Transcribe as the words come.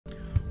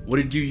What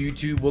it do,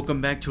 YouTube?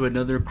 Welcome back to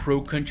another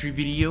Crow Country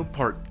video,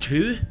 part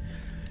 2.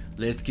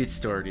 Let's get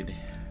started.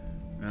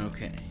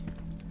 Okay.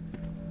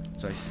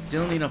 So I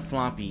still need a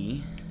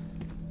floppy.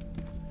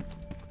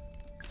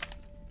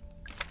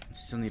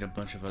 Still need a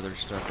bunch of other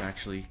stuff,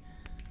 actually.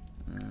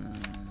 I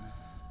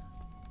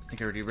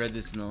think I already read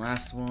this in the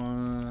last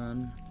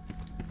one.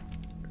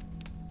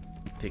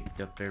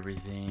 Picked up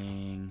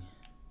everything.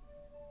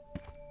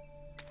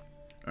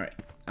 Alright.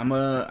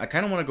 I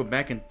kind of want to go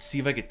back and see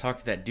if I could talk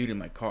to that dude in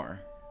my car.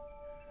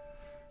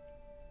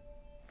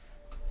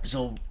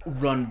 So,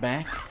 run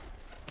back.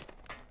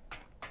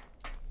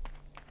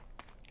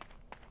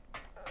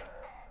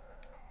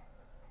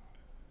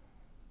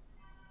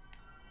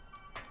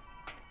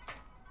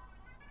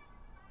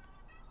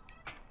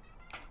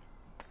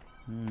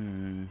 I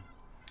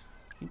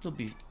think they'll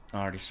be... I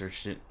already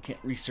searched it. Can't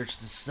research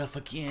this stuff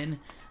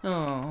again.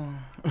 Oh.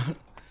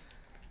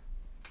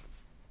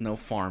 No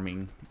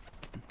farming.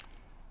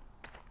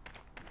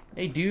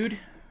 Hey, dude.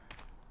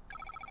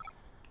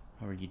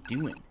 How are you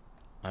doing?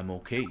 I'm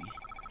okay.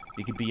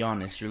 You can be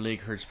honest, your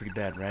leg hurts pretty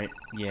bad, right?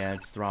 Yeah,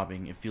 it's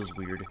throbbing. It feels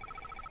weird.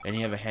 And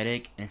you have a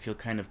headache and feel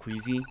kind of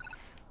queasy?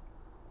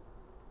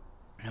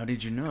 How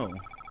did you know?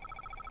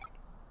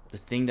 The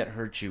thing that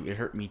hurt you, it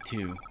hurt me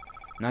too.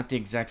 Not the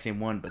exact same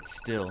one, but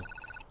still.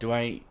 Do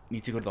I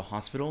need to go to the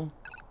hospital?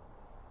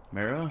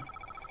 Mara?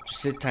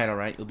 Just sit tight,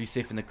 alright? You'll be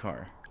safe in the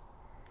car.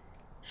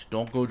 Just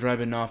don't go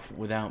driving off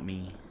without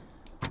me.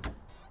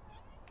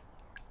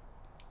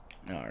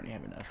 I already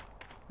have enough.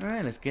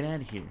 Alright, let's get out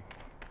of here.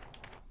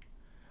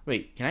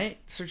 Wait, can I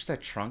search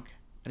that trunk?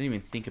 I didn't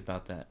even think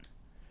about that.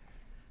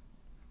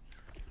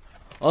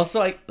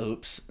 Also,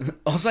 oops.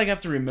 Also, I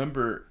have to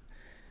remember,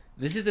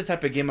 this is the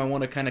type of game I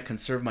want to kind of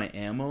conserve my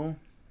ammo.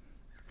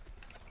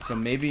 So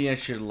maybe I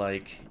should,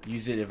 like,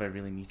 use it if I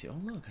really need to.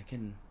 Oh, look, I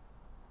can...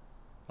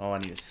 Oh, I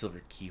need a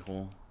silver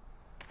keyhole.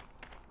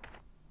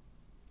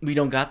 We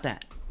don't got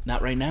that.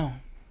 Not right now.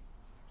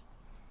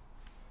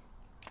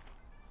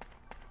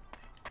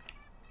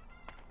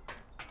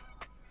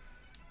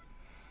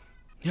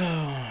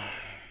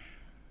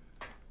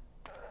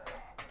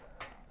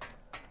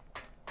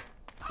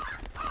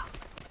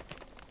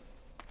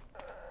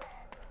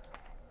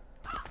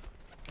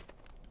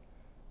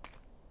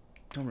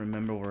 Don't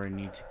remember where I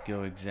need to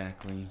go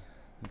exactly.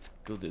 Let's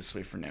go this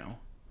way for now.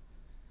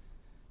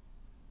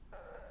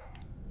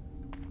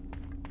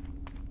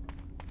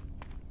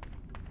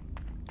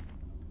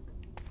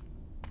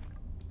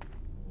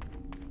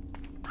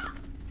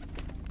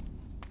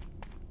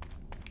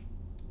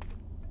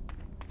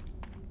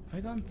 Have I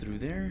gone through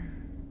there?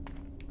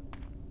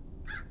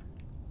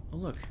 Oh,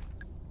 look.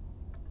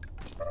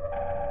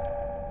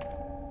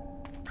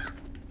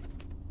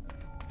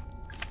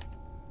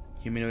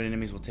 Humanoid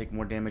enemies will take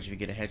more damage if you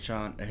get a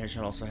headshot. A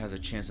headshot also has a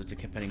chance of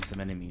decapitating some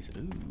enemies.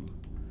 Ooh.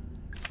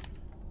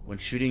 When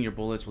shooting, your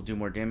bullets will do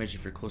more damage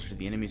if you're closer to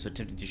the enemy, so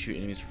attempting to shoot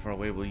enemies from far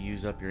away will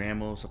use up your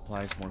ammo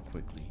supplies more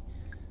quickly.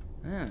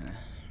 Ah.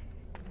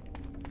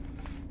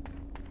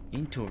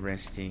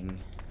 Interesting.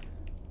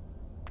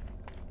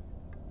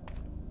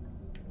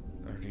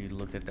 Already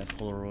looked at that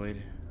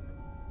Polaroid.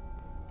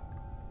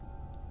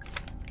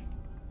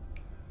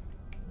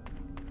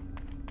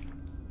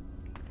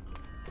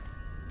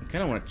 I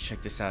kind of want to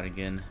check this out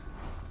again.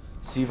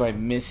 See if I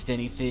missed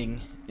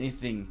anything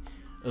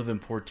of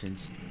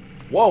importance.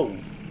 Whoa!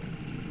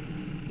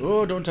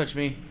 Oh, don't touch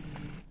me.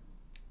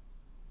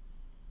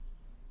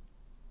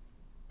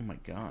 Oh my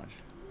god.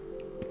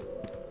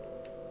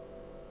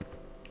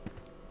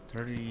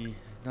 30.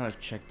 Now I've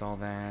checked all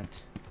that.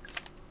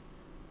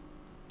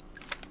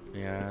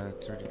 Yeah,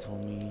 that's already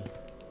told me.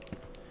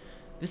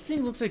 This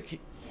thing looks like...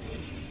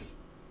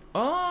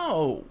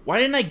 Oh! Why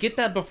didn't I get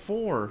that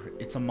before?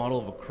 It's a model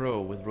of a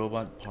crow with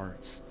robot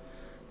parts.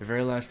 The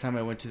very last time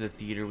I went to the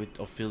theater with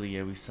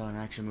Ophelia, we saw an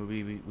action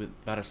movie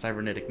about a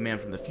cybernetic man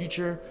from the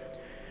future.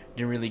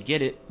 Didn't really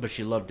get it, but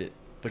she loved it.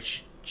 But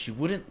she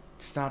wouldn't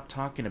stop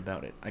talking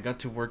about it. I got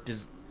to work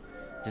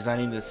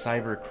designing the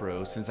cyber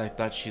crow since I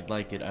thought she'd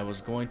like it. I was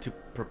going to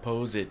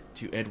propose it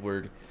to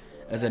Edward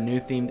as a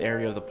new themed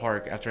area of the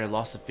park. After I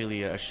lost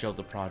Ophelia, I shelved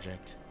the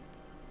project.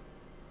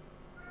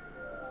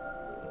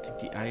 I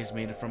think the eye is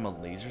made from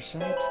a laser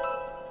sight.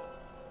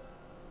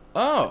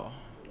 Oh!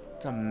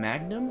 It's a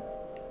magnum?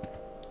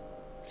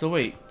 So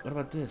wait, what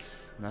about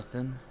this?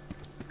 Nothing?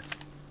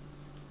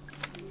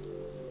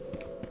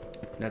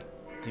 That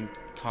thing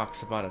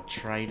talks about a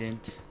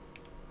trident.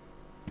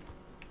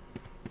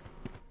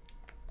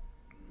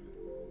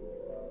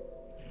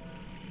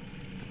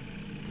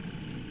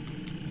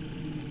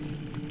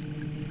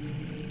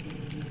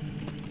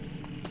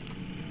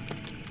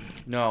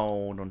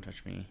 No, don't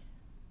touch me.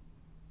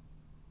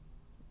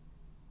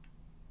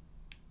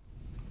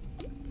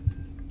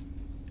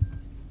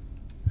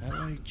 How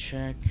do I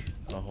check?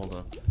 Oh, hold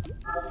up.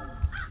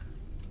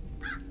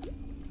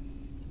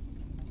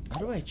 How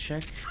do I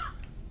check?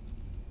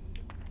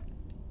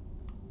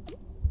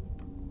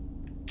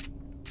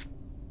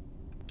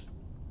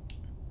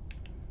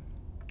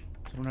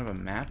 I don't have a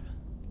map.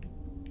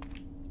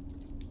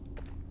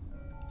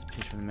 It's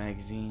Pitch from the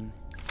magazine.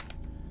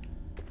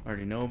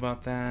 Already know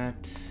about that.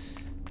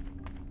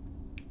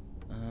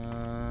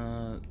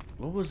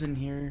 What was in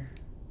here?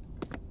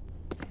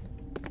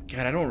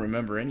 God, I don't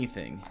remember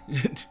anything.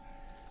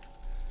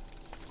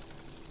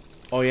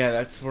 Oh yeah,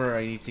 that's where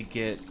I need to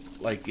get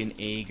like an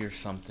egg or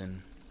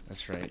something.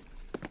 That's right.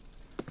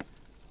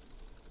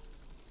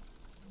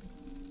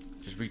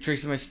 Just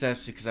retracing my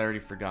steps because I already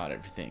forgot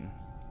everything.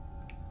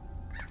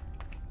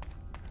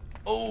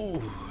 Oh,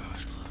 that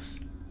was close.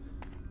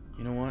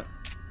 You know what?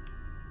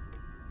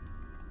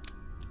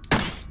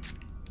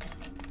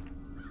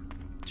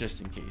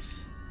 Just in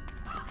case.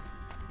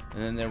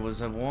 And then there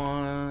was a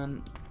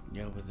one...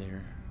 Yeah, over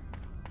there.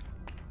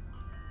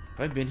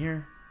 Have I been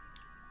here?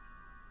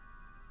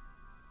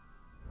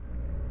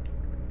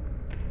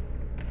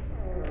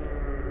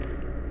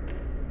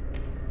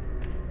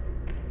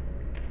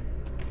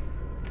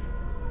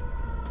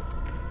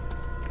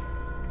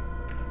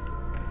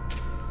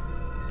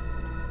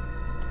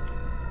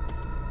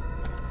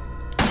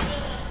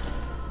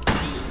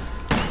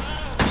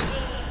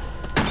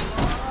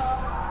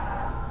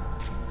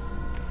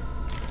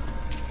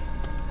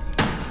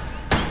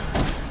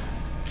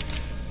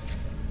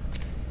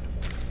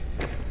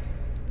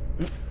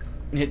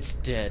 It's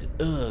dead.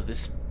 Ugh, the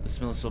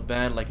smell is so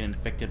bad, like an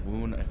infected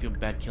wound. I feel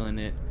bad killing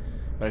it,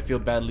 but I feel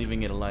bad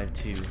leaving it alive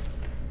too.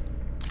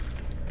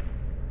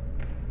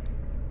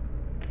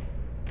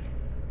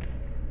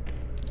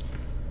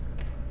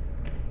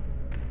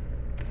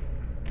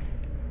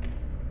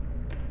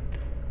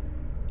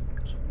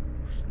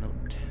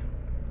 Note.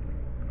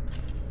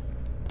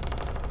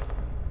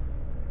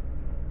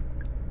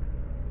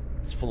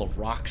 It's full of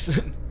rocks.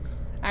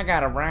 I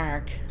got a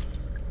rock.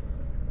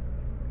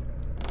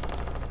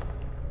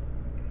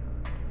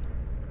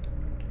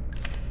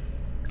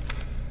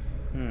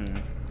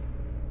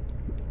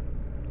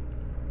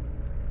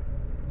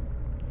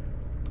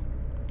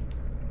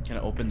 Can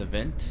I open the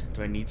vent?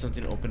 Do I need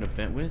something to open a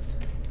vent with?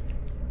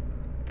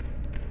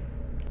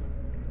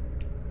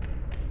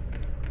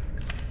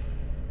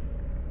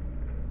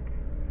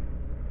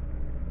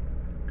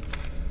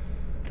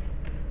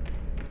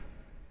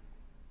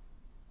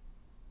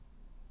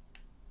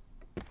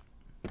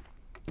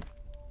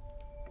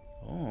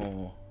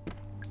 Oh.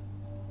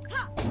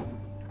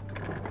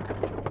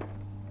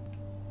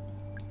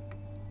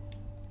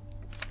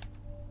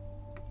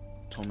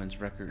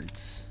 Tolman's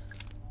records.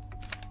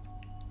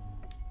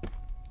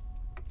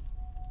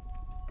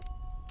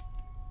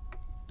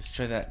 Let's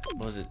try that.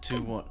 What was it?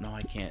 2-1? No,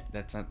 I can't.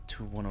 That's not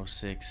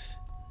 2106.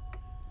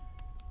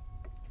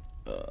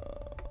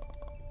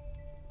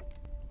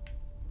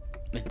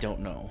 I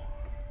don't know.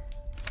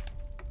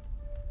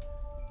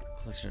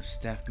 Collection of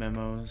staff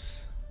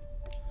memos.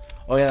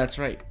 Oh yeah, that's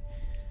right.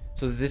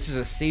 So this is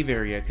a save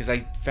area because I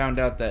found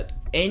out that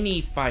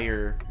any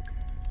fire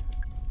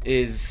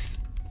is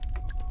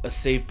a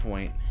save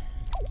point.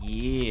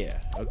 Yeah.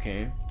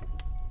 Okay.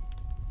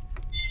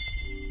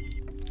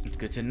 It's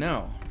good to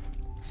know.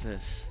 What's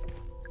this?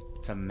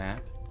 It's a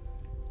map.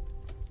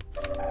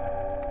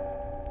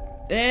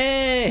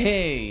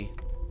 Hey!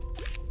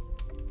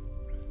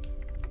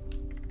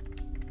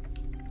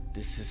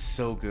 This is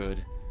so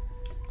good.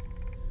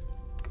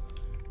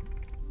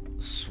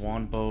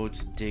 Swan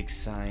boats, dig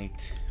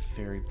site,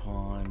 ferry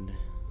pond.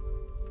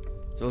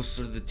 Those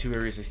are the two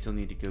areas I still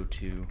need to go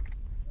to.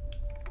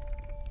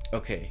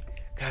 Okay.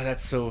 God,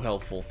 that's so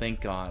helpful.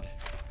 Thank God.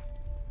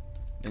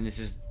 And this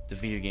is the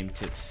video game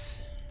tips.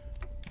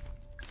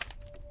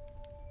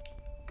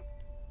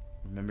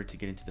 Remember to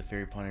get into the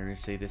ferry pond area.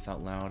 Say this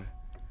out loud.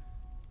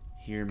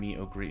 Hear me,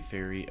 O great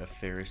fairy of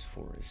fairest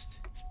forest.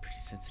 It's pretty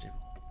sensitive.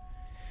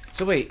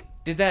 So wait,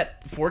 did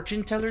that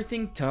fortune teller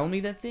thing tell me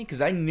that thing? Because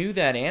I knew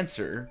that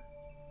answer.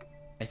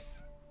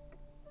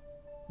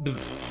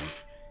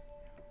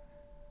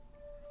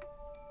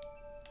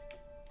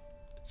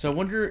 So I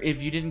wonder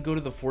if you didn't go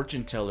to the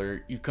fortune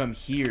teller, you come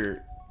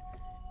here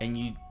and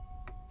you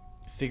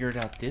figure it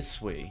out this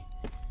way.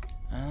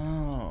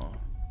 Oh.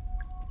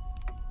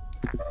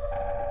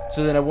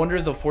 So then I wonder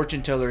if the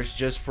fortune teller is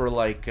just for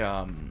like,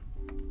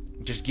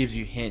 just gives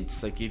you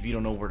hints, like if you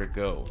don't know where to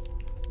go.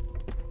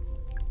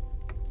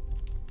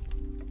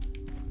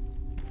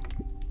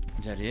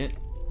 Is that it?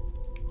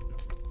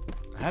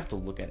 I have to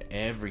look at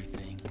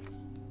everything.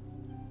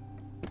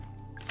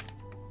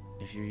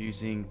 If you're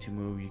using to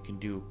move, you can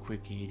do a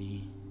quick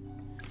 80.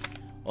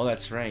 Oh,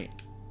 that's right.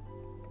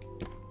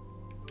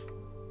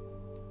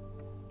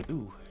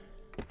 Ooh.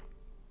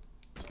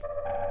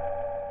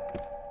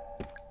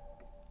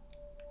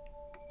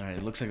 Alright,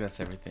 it looks like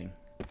that's everything.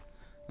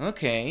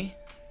 Okay.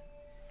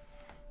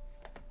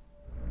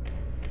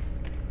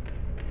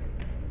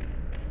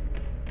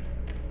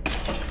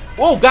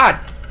 Whoa, God!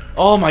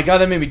 Oh my God,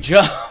 that made me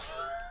jump.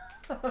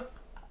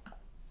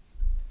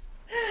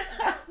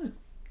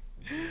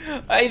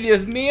 Ay,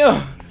 Dios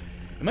mío.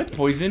 Am I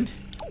poisoned?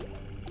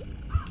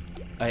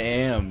 I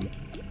am.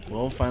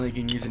 Well, finally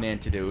can use an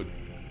antidote.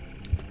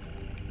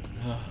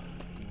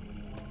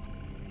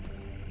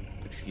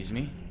 Excuse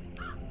me?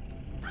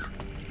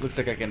 Looks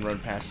like I can run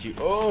past you.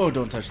 Oh,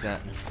 don't touch that.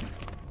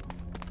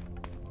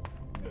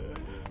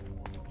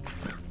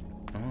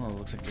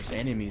 looks like there's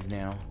enemies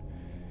now.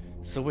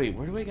 So wait,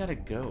 where do I gotta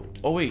go?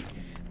 Oh wait,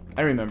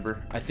 I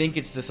remember. I think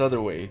it's this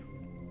other way.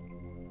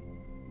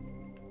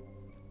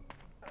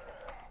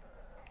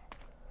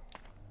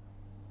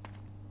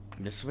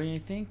 This way, I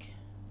think?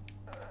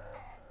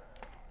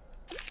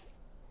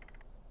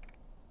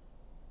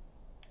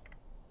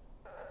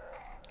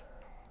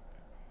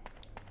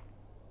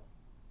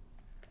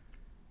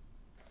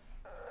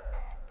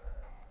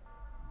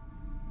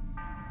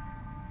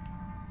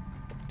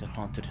 The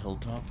haunted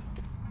hilltop.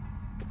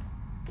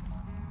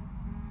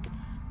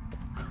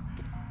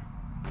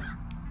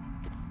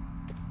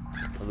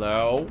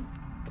 Hello?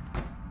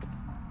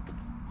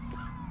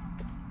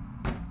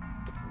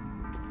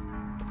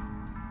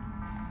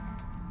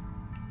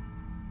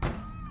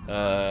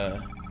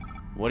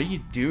 What are you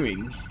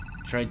doing?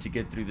 Trying to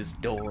get through this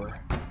door.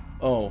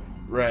 Oh,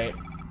 right.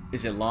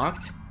 Is it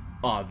locked?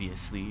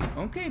 Obviously.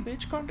 Okay,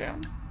 bitch, calm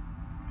down.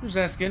 Just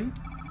asking.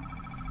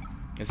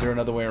 Is there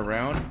another way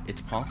around?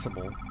 It's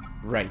possible.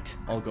 Right,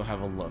 I'll go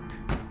have a look.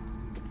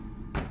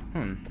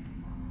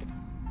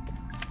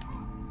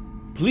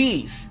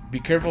 Please, be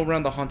careful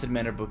around the Haunted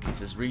Manor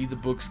bookcases. Read the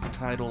book's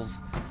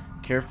titles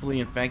carefully.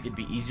 In fact, it'd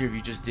be easier if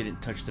you just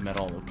didn't touch them at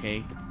all,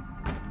 okay?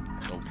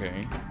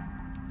 Okay.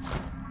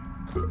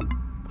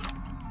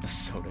 A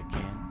soda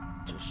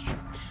can. Just trash.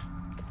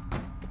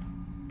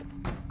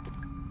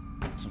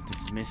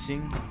 Something's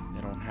missing.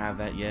 They don't have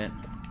that yet.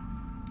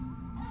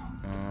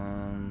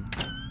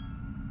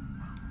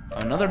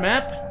 Another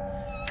map?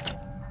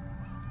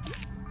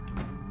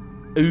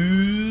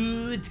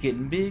 Ooh, it's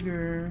getting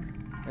bigger.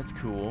 That's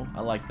cool.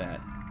 I like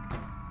that.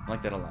 I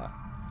like that a lot.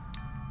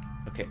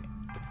 Okay.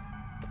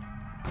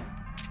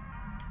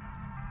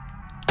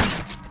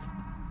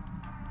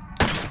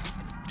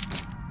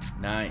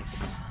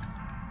 Nice.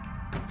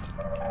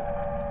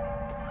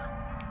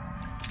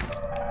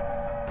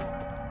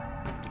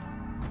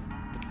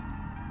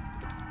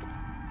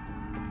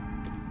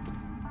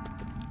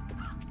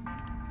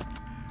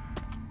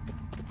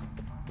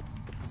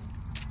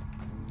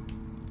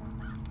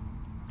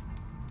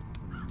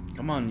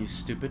 Come on, you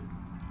stupid.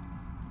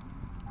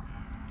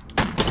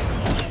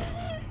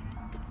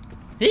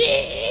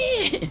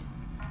 Can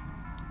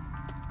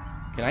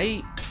I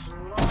eat?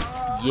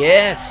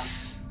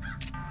 Yes!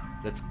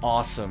 That's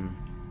awesome.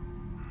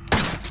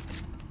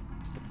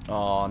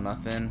 Oh,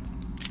 nothing.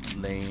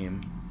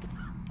 Lame.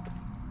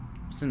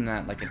 Isn't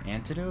that like an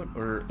antidote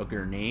or a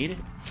grenade?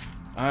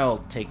 I'll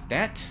take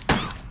that.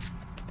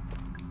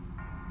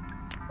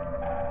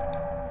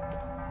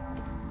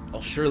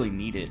 I'll surely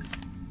need it.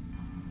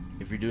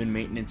 If you're doing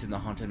maintenance in the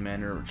Haunted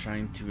Manor or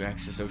trying to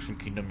access Ocean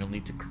Kingdom, you'll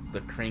need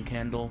the crank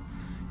handle.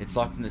 It's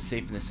locked in the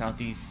safe in the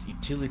southeast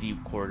utility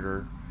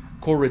corridor.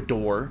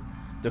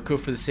 The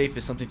code for the safe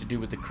is something to do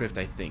with the crypt,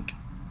 I think.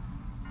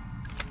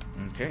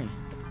 Okay.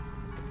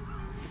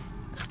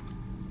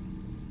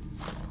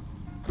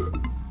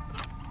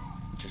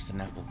 Just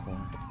an apple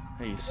corn.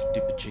 Hey, you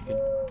stupid chicken.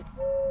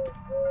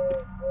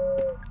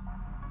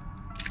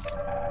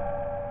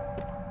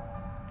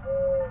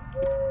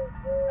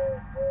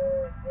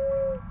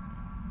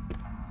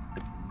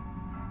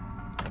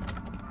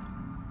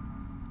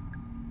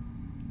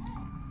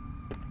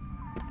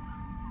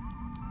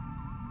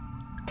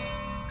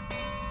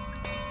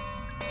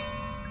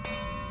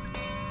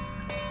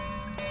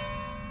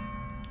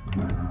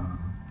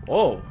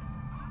 Oh.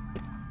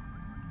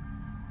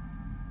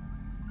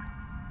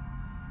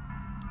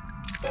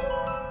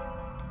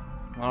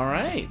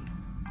 Alright.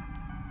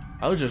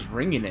 I was just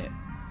ringing it.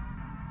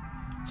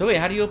 So wait,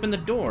 how do you open the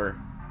door?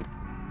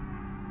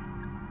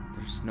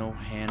 There's no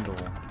handle.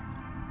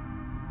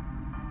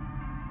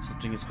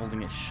 Something is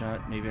holding it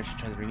shut. Maybe I should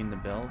try ringing the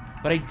bell.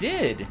 But I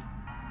did!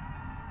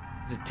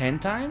 Is it 10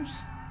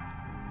 times?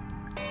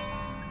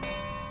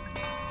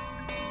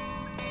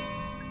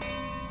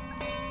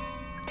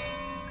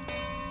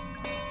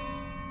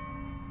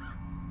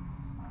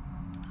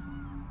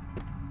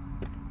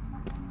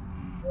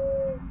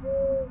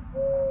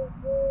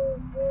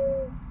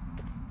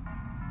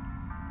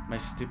 Am I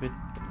stupid?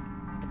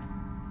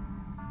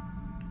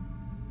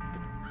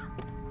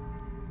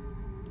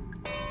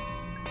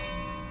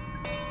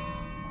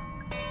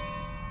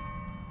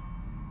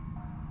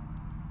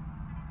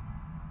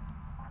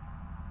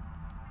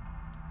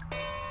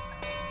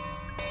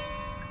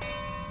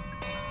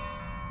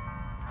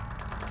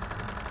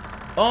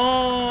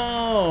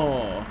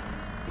 Oh!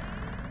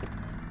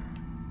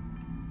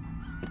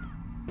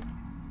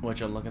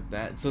 Watch out, look at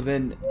that. So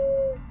then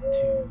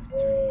 2, 3,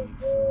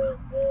 4.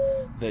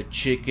 The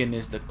chicken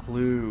is the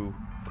clue.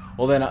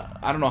 Well then,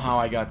 I don't know how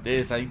I got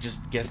this. I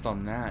just guessed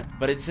on that.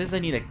 But it says I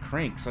need a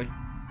crank, so I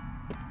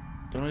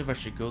don't know if I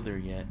should go there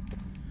yet.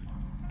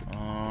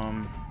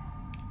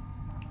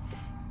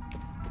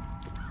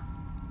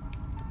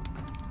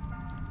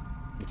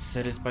 It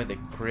said it's by the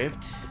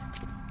crypt.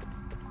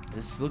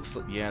 This looks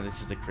like, yeah,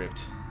 this is the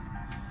crypt.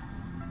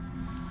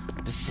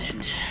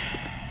 Descend.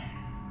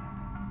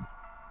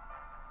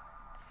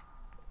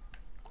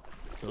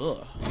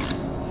 Ugh.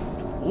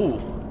 Ooh.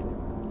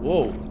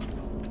 Whoa.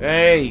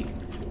 Hey.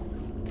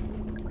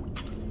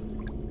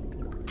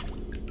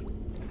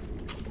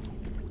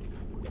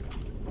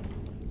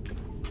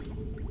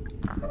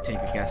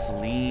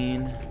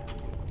 gasoline.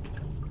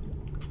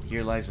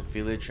 Here lies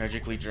Ophelia,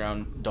 tragically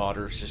drowned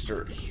daughter,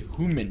 sister,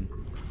 human.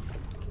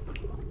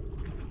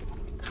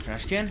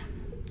 Trash can?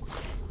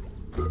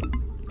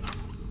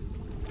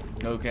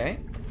 Okay.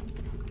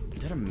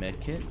 Is that a med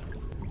kit?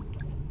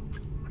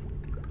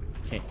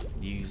 Can't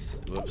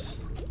use. Whoops.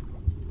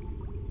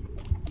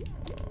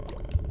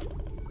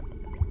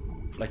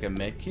 Like a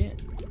med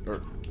kit?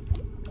 Or.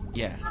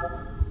 Yeah.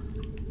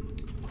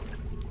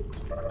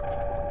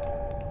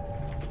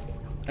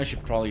 I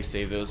should probably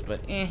save those, but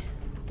eh.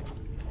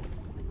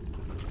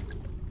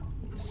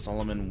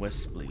 Solomon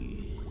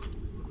Wesley.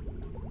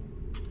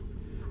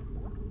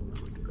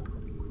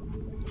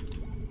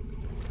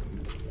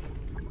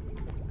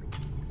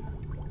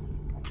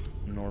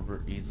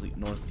 Norbert Easley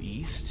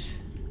Northeast.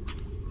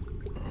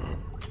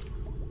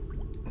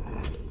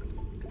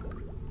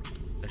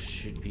 That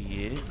should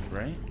be it,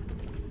 right?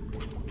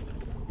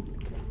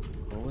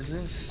 What was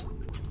this?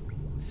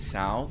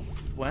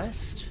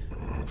 Southwest?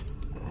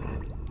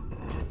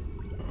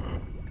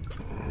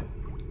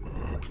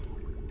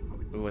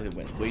 Oh, it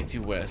went way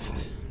too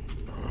west.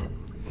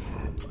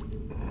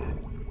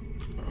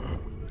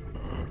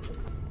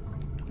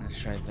 Let's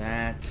try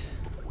that.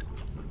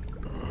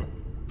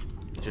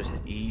 Just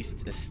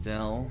east,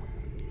 Estelle.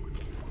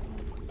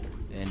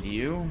 And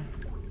you?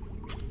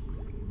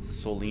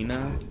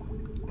 Solina.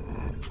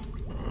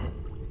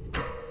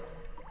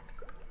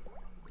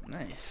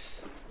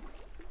 Nice.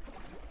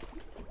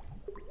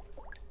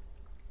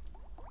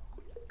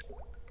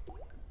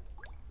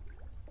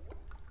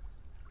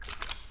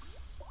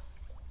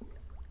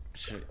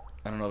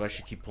 I don't know if I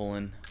should keep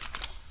pulling.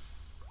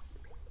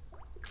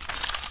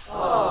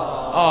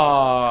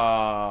 Ah,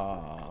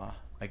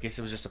 I guess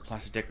it was just a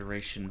plastic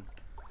decoration.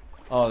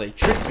 Oh, they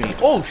tricked me.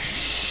 Oh,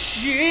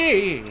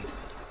 shit!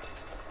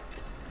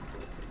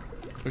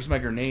 Where's my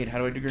grenade? How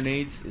do I do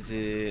grenades? Is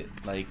it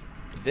like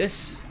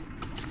this?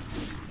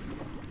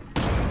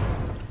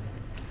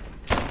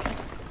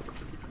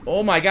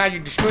 Oh my god, you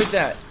destroyed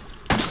that.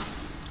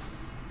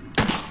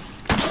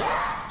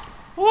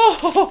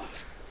 Whoa!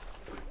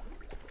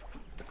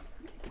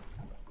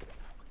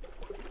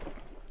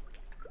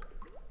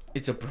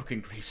 It's a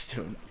broken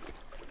gravestone.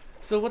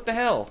 So what the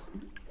hell?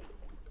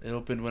 It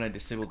opened when I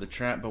disabled the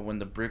trap, but when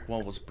the brick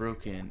wall was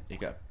broken,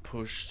 it got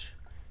pushed.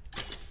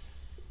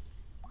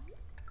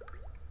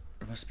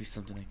 There must be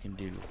something I can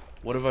do.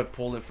 What if I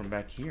pull it from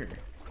back here?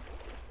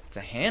 It's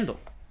a handle.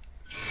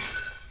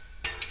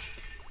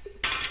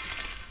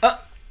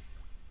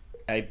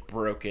 I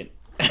broke it.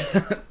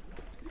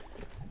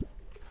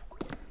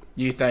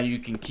 You thought you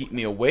can keep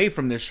me away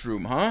from this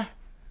room, huh?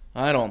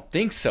 I don't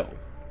think so.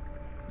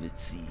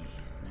 Let's see.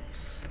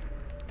 Nice.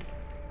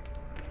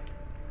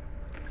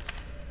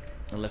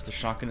 I left the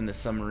shotgun in the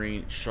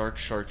submarine. Shark,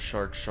 shark,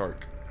 shark,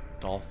 shark.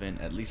 Dolphin.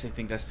 At least I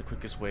think that's the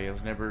quickest way. I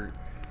was never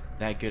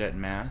that good at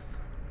math.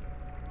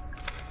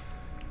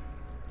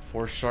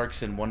 4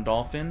 sharks and 1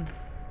 dolphin.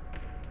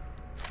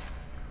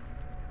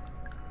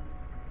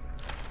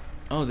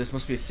 Oh, this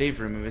must be a save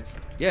room if it's...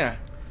 Yeah.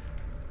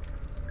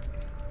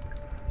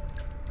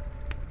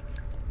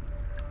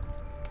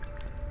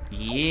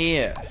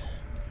 Yeah.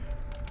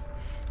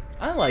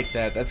 I like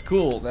that. That's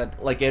cool.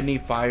 That, like, any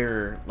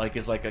fire, like,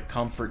 is like a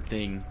comfort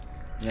thing.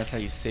 And that's how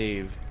you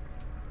save.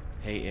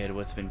 Hey, Ed,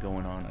 what's been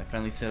going on? I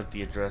finally set up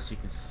the address.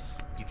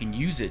 You can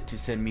use it to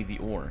send me the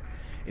ore.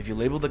 If you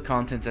label the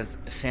contents as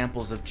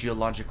samples of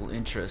geological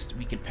interest,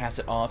 we can pass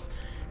it off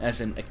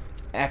as an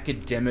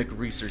academic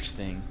research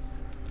thing.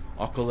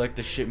 I'll collect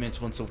the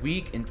shipments once a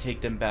week and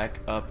take them back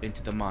up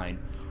into the mine.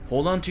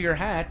 Hold on to your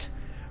hat.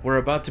 We're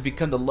about to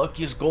become the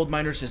luckiest gold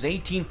miners since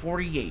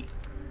 1848.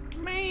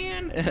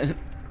 Man.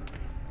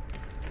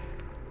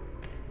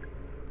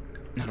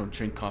 I don't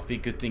drink coffee.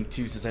 Good thing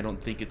too, since I don't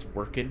think it's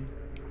working.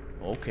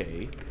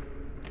 Okay.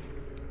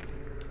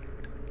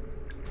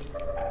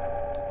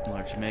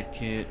 Large med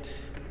kit.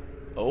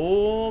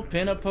 Oh,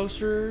 pinup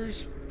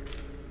posters.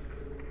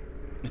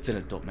 It's an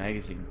adult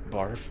magazine.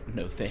 Barf.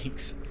 No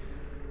thanks.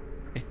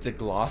 It's a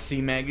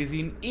glossy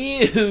magazine.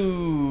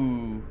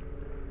 Ew.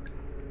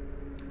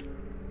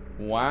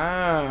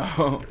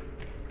 Wow.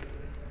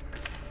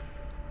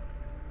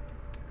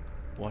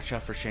 Watch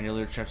out for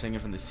chandelier traps hanging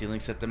from the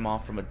ceiling. Set them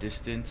off from a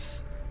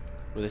distance.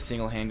 With a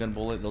single handgun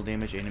bullet, they'll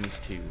damage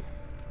enemies too.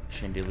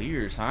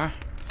 Chandeliers, huh?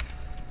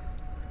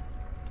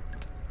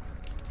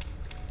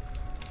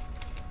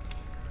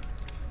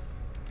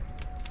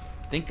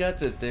 Thank God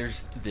that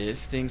there's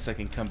this thing so I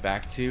can come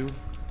back to.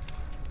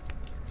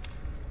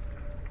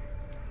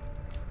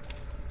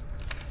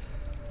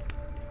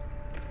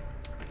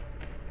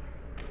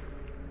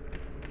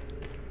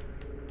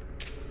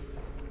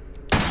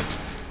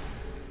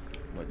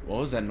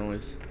 What was that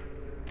noise?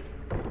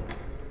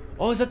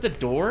 Oh, is that the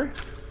door?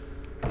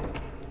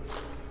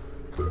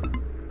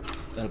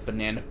 A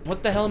banana.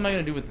 What the hell am I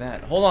gonna do with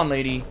that? Hold on,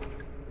 lady.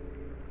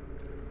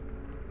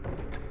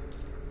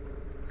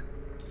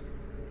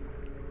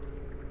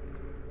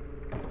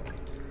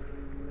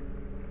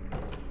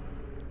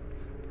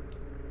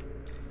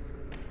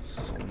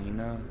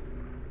 Selena.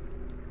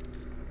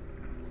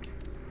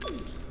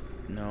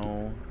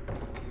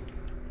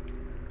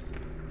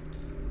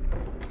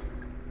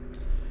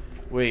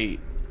 Wait,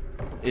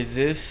 is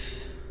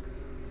this...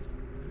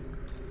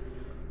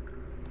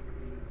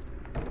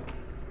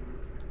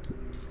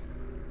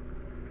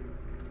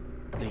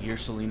 the year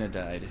Selena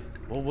died?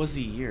 What was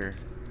the year?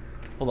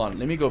 Hold on,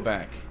 let me go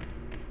back.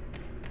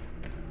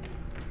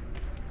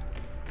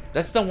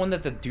 That's the one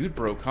that the dude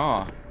broke,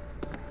 huh?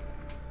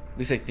 At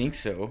least I think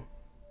so.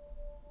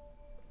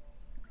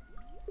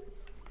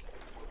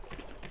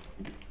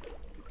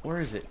 Where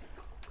is it?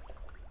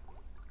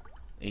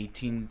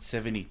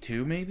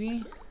 1872,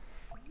 maybe?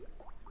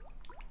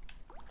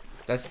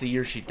 That's the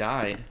year she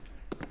died.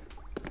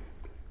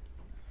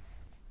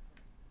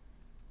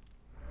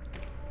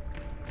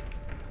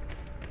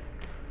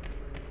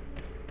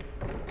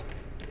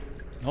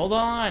 Hold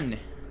on!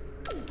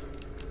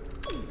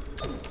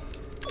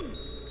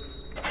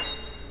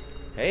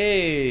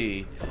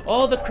 Hey!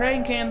 Oh, the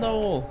crane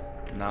candle!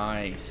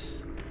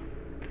 Nice.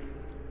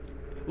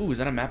 Ooh, is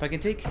that a map I can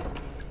take?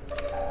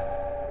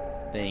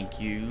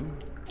 Thank you.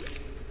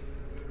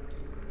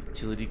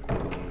 Utility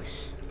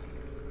quarters.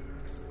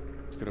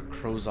 Let's go to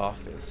Crow's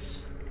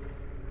office.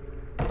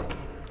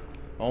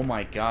 Oh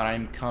my god,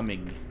 I'm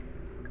coming.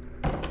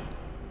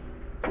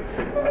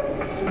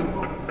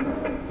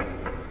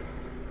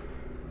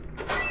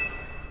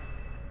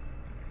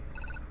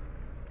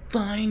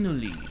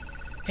 Finally!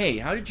 Hey,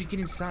 how did you get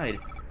inside?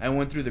 I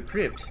went through the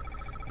crypt.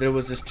 There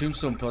was this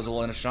tombstone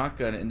puzzle and a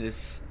shotgun and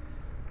this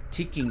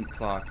ticking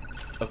clock.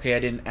 Okay, I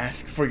didn't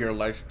ask for your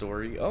life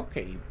story.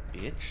 Okay,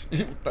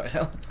 bitch. What the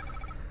hell?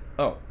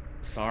 Oh,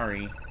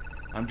 sorry.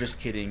 I'm just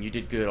kidding. You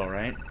did good,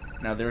 alright?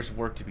 Now there's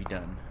work to be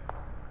done.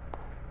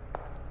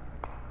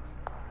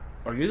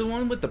 Are you the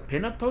one with the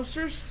pinup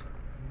posters?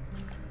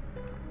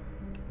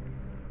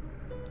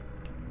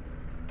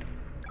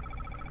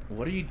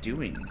 What are you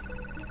doing?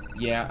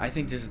 Yeah, I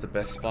think this is the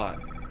best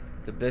spot.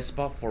 The best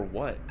spot for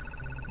what?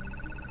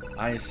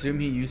 I assume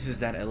he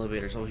uses that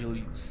elevator, so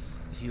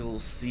he'll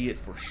see it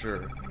for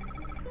sure.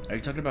 Are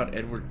you talking about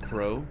Edward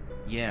Crow?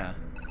 Yeah.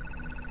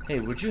 Hey,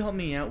 would you help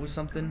me out with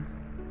something?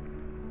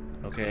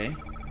 Okay.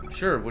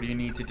 Sure, what do you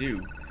need to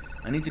do?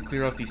 I need to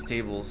clear off these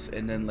tables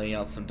and then lay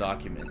out some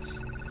documents.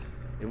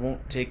 It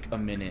won't take a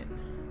minute.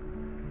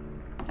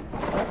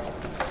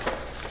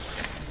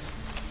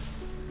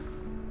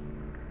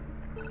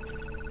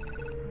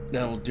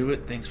 That'll do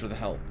it. Thanks for the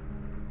help.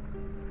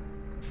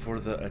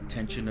 For the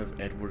attention of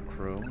Edward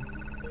Crow.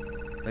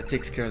 That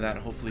takes care of that.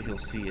 Hopefully he'll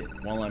see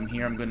it. While I'm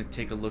here, I'm going to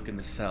take a look in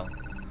the cell.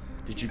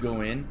 Did you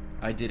go in?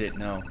 I didn't.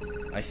 No.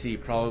 I see.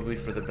 Probably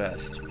for the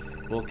best.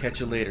 We'll catch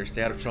you later.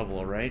 Stay out of trouble,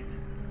 alright?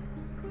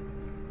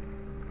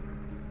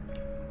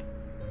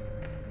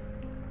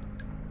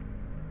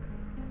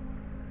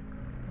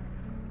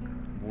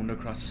 Wound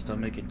across the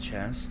stomach and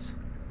chest.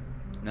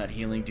 Not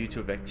healing due to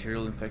a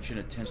bacterial infection.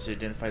 Attempts to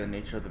identify the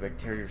nature of the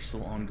bacteria are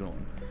still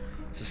ongoing.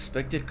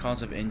 Suspected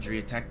cause of injury.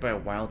 Attacked by a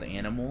wild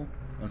animal.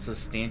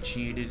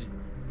 Unsubstantiated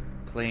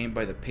claim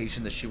by the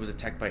patient that she was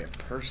attacked by a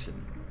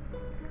person.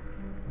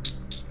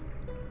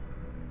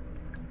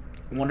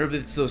 I wonder if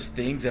it's those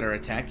things that are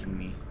attacking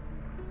me.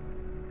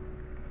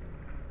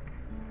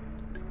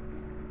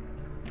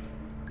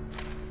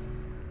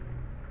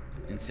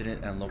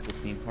 Incident at local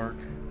theme park.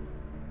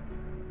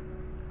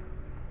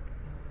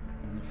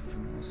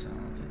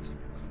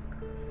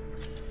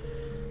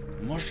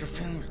 Monster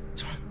family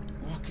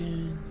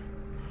walking.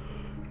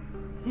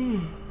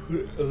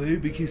 Elaine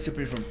became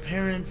separated from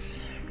parents.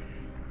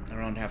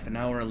 Around half an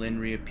hour, Elaine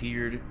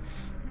reappeared.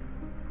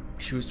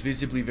 She was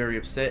visibly very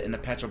upset, and a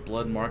patch of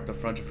blood marked the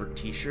front of her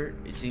t-shirt.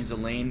 It seems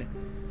Elaine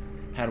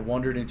had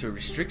wandered into a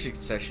restricted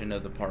section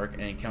of the park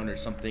and encountered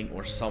something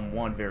or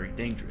someone very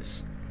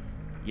dangerous.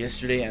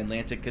 Yesterday,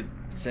 Atlantic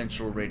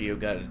Central Radio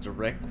got a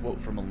direct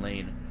quote from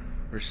Elaine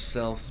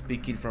herself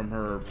speaking from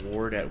her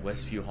ward at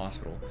Westview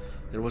Hospital.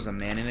 There was a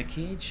man in a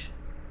cage?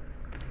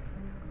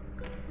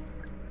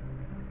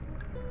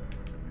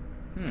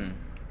 Let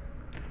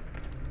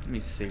me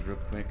save real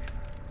quick.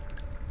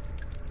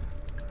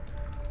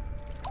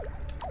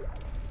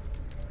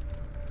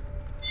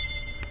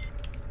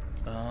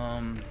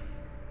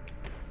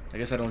 I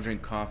guess I don't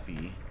drink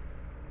coffee.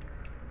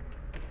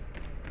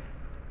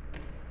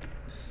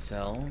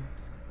 Cell.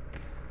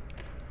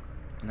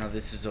 Now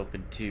this is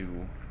open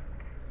too.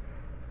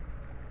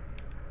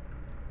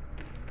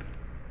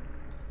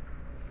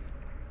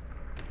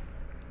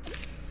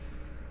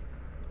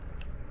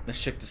 Let's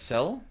check the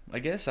cell, I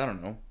guess? I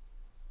don't know.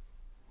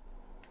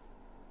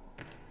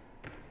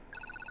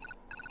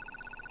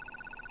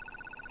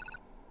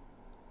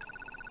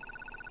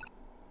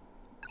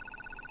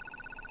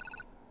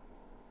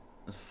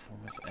 A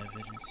form of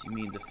evidence? You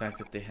mean the fact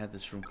that they had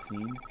this room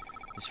clean?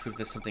 It's proof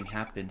that something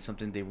happened,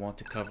 something they want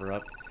to cover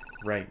up.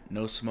 Right,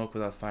 no smoke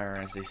without fire,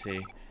 as they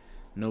say.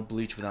 No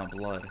bleach without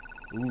blood.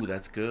 Ooh,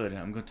 that's good.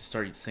 I'm going to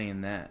start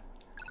saying that.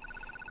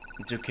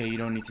 It's okay, you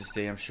don't need to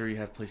stay. I'm sure you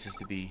have places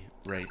to be.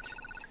 Right.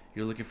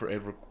 You're looking for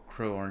Edward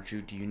Crow, aren't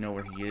you? Do you know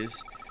where he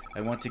is?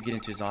 I want to get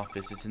into his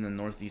office. It's in the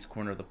northeast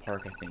corner of the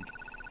park, I think.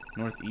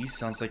 Northeast?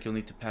 Sounds like you'll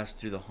need to pass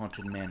through the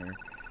haunted manor.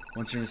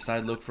 Once you're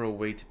inside, look for a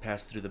way to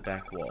pass through the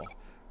back wall.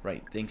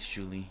 Right, thanks,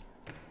 Julie.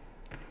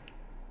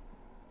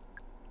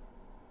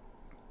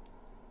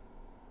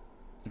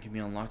 It can be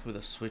unlocked with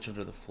a switch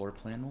under the floor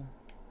panel.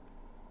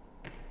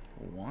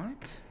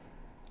 What?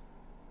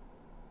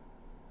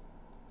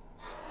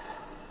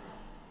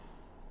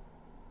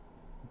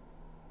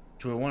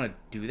 Do I want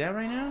to do that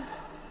right now?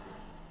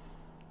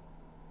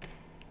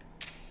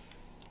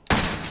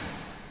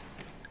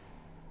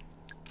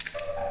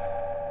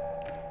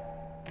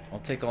 I'll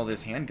take all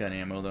this handgun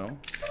ammo though.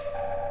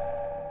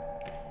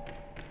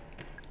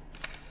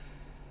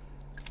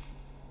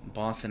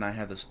 Boss and I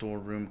have the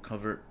storeroom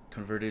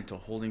converted into a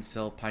holding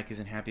cell. Pike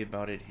isn't happy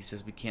about it. He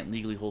says we can't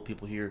legally hold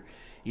people here,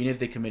 even if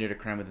they committed a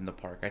crime within the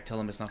park. I tell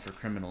him it's not for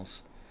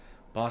criminals.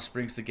 Boss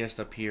brings the guest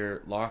up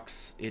here,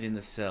 locks it in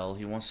the cell.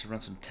 He wants to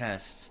run some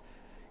tests.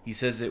 He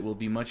says it will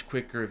be much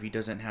quicker if he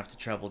doesn't have to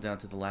travel down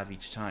to the lab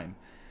each time.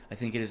 I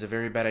think it is a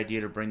very bad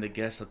idea to bring the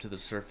guest up to the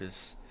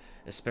surface,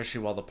 especially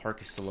while the park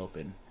is still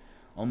open.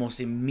 Almost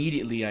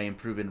immediately I am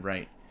proven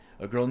right.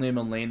 A girl named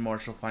Elaine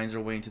Marshall finds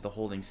her way into the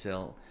holding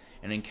cell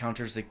and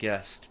encounters the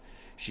guest.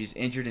 She's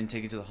injured and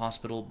taken to the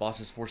hospital.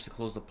 Boss is forced to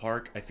close the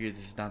park. I fear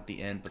this is not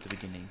the end, but the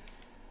beginning.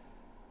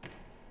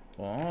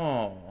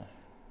 Oh.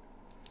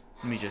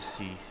 Let me just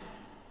see.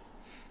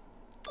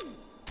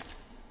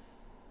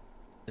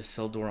 The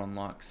cell door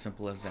unlocks.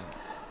 Simple as that.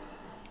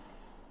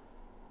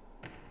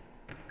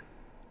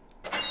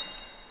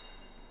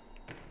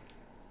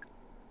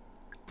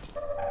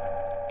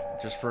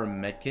 Just for a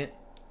medkit?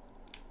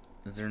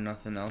 Is there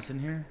nothing else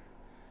in here?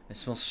 It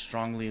smells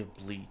strongly of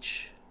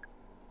bleach.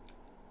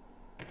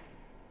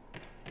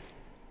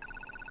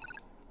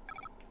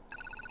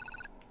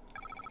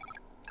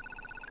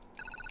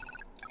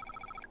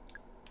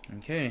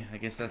 Okay, I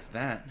guess that's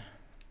that.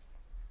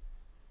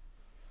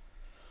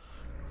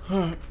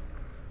 Huh.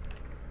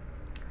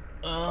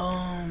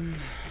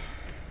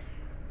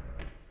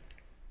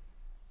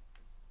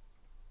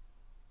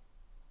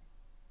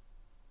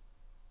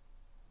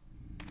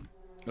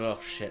 Oh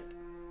shit.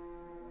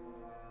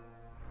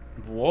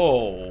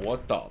 Whoa,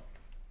 what the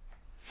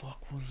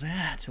fuck was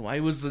that?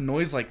 Why was the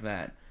noise like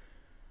that?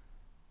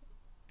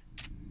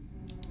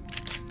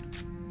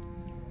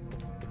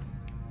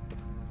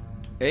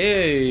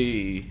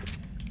 Hey!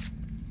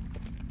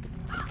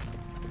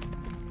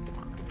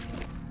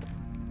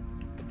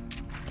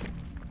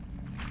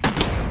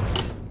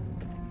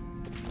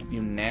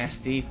 You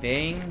nasty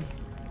thing.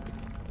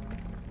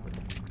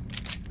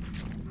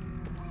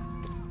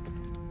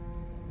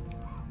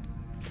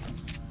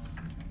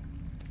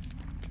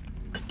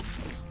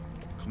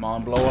 Come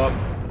on, blow up.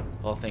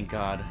 Oh, thank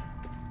God.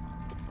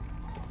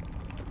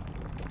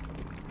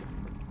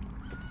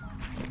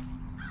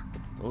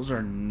 Those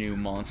are new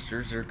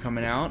monsters that are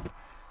coming out.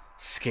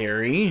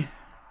 Scary.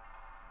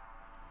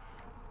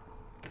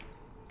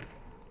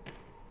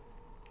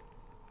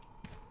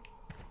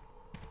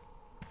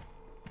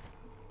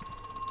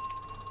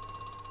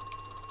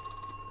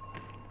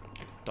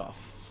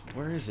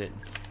 Where is it?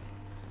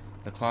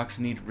 The clocks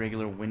need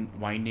regular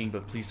winding,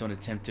 but please don't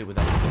attempt it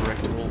without the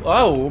correct rule.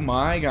 Oh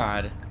my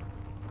God.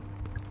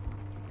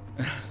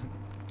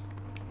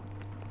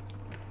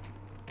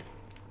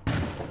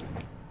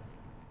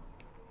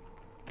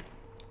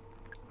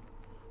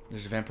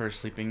 There's a vampire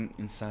sleeping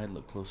inside.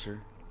 Look closer.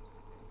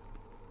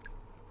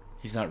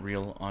 He's not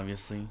real,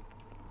 obviously.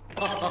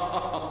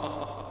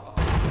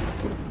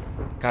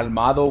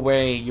 Calmado,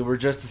 way. You were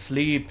just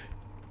asleep.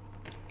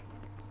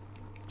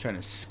 Trying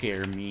to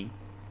scare me.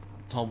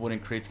 Tall wooden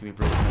crates can be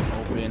broken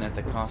open at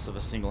the cost of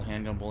a single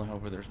handgun bullet.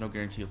 However, there's no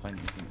guarantee you'll find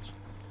anything.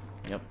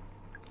 Yep.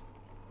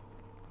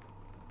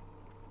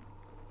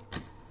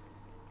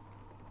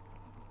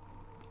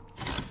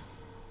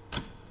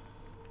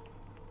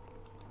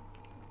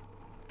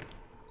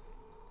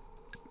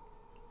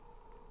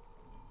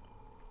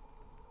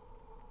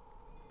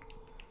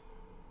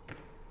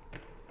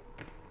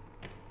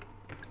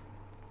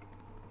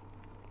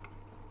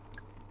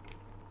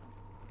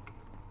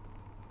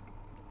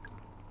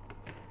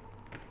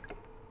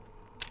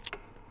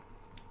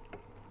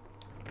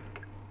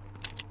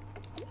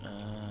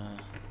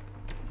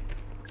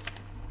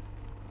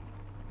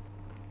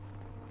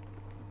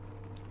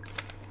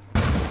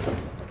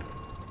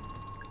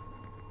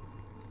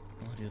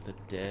 The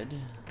dead.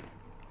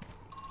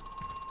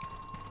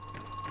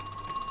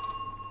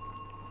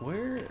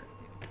 Where is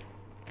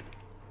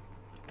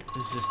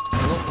this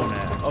telephone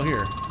at? Oh,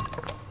 here.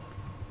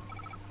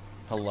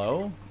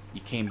 Hello?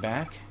 You came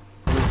back?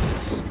 Who is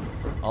this?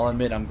 I'll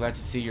admit, I'm glad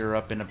to see you're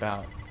up and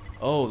about.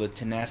 Oh, the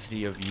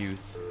tenacity of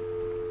youth.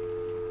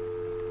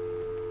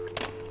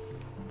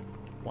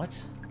 What?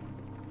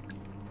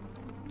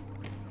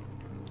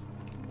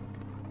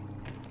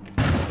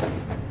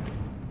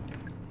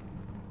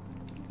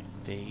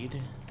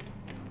 Fade.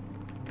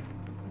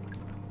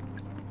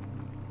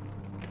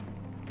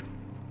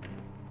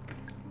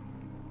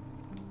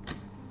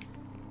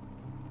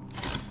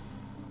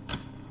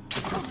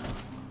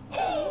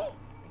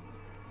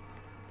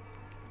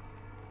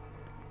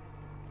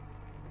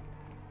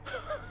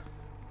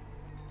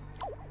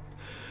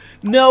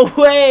 No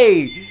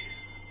way!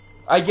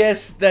 I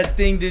guess that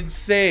thing did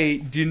say,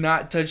 do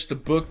not touch the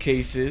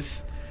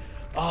bookcases.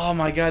 Oh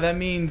my God, that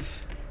means...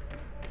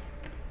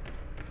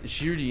 Is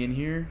she already in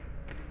here?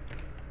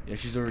 Yeah,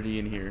 she's already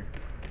in here.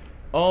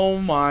 Oh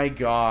my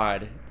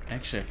god.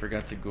 Actually, I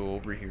forgot to go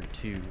over here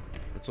too.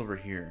 What's over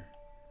here?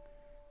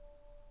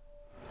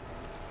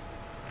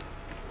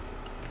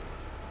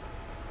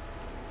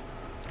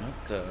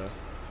 What the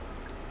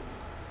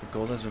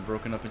gold has been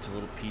broken up into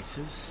little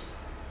pieces.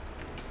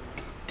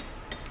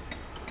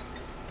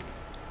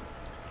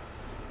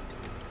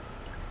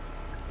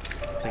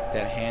 Take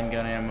that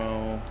handgun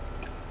ammo.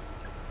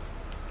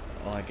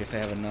 Oh, I guess I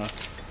have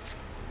enough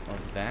of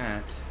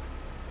that.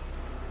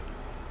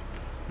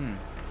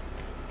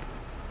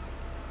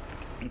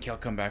 Okay, I'll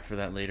come back for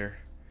that later.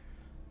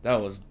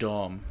 That was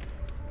dumb.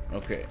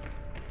 Okay.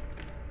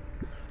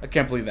 I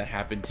can't believe that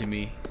happened to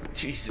me.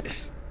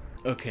 Jesus.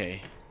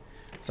 Okay.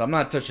 So I'm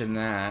not touching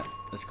that.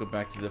 Let's go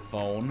back to the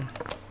phone.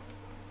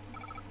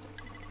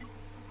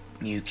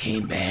 You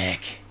came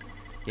back.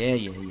 Yeah.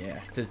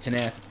 To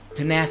the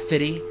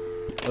tenacity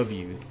of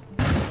youth.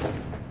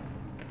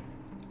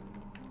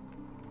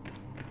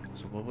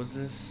 So what was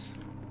this?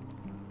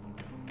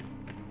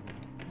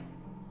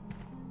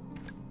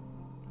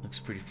 Looks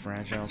pretty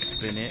fragile.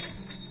 Spin it.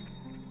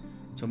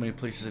 So many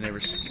places I never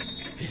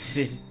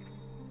visited.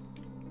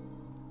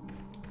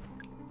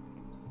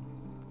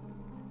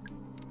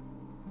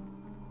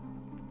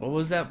 What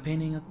was that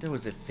painting up there?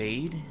 Was it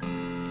Fade?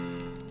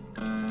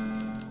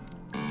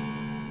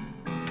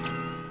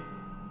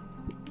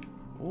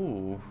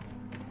 Ooh.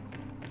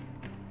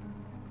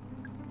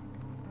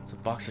 It's a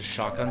box of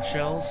shotgun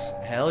shells?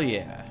 Hell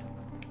yeah.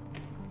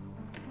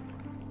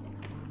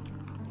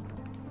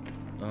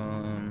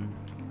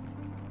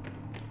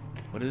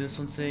 What did this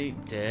one say?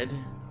 Dead?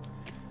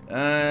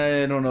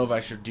 I don't know if I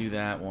should do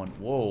that one.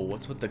 Whoa,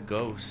 what's with the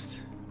ghost?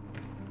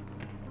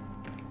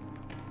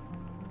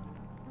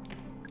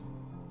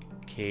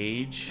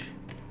 Cage?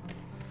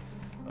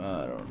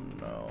 I don't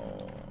know.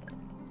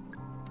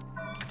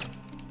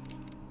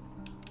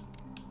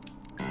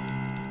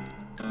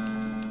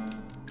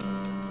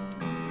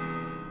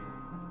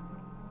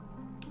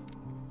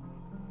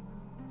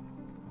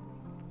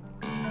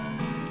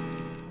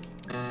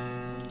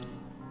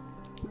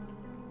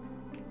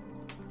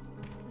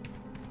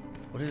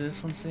 What did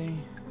this one say?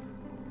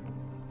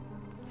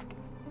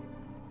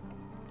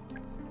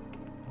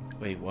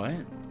 Wait, what?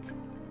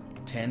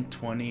 10,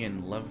 20,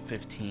 and 11,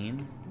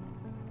 15?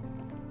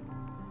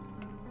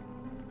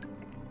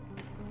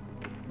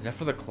 Is that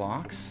for the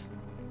clocks?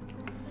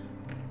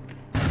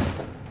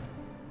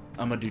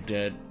 I'm gonna do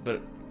dead,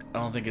 but I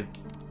don't think it...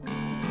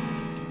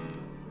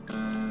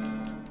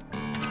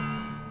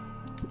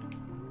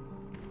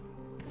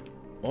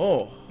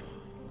 Oh!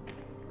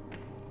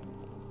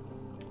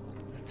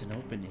 That's an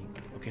opening.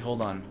 Okay,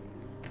 hold on.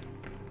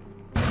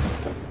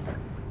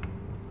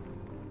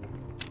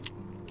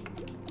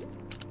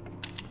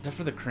 Is that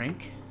for the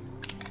crank?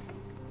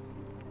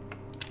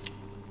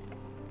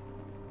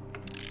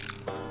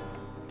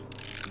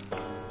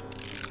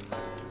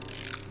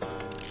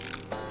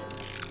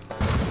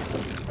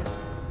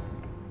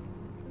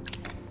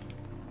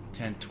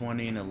 $10,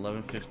 $20, and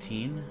 $11,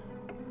 $15.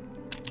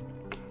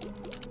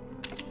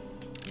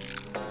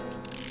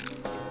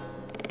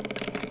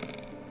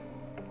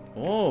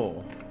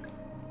 Oh.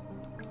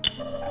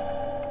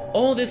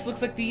 Oh, this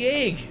looks like the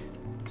egg.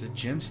 It's a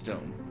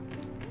gemstone.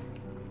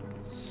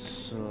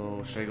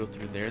 So, should I go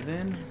through there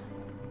then?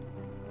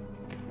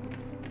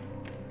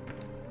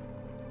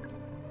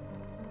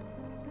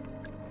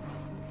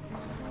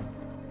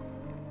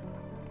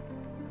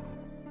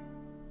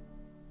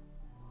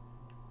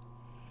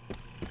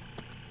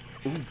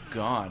 Oh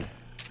God.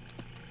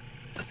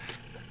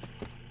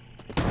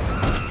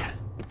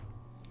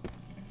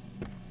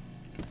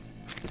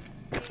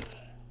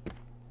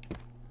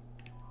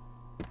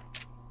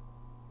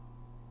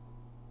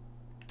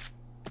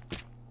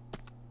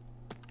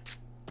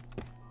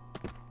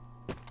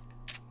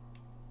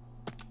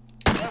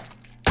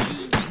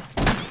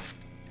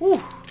 Whew.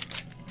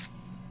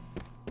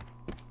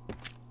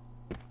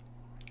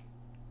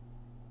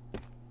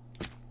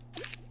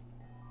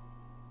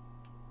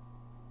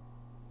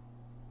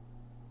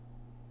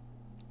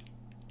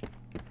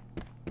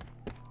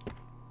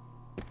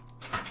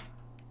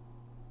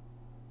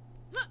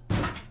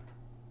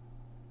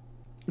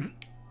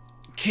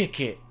 Kick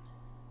it.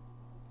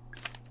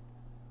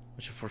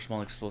 Bunch of 4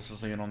 small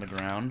explosives laying on the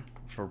ground.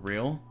 For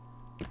real?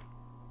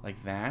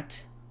 Like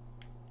that?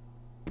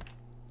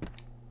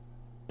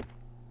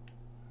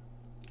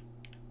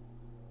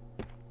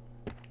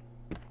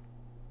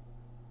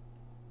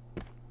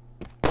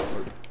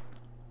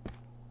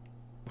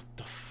 What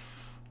the f...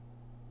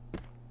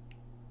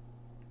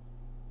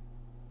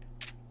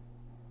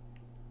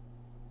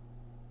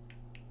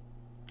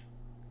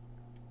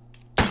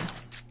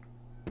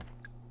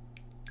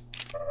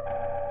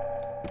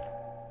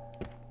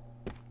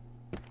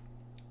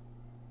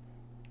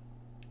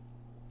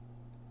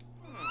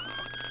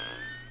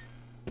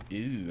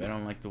 Ew, I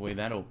don't like the way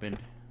that opened.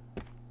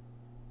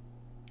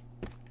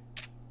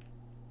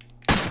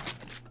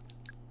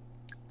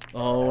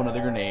 Oh,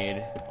 another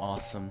grenade.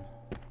 Awesome.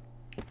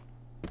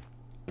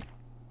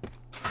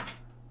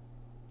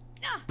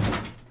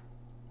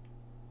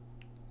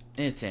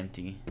 It's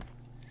empty.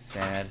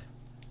 Sad.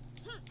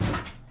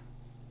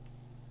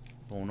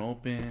 Won't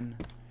open.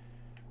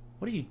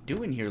 What are you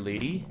doing here,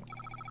 lady?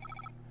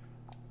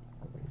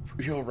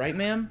 You alright,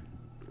 ma'am?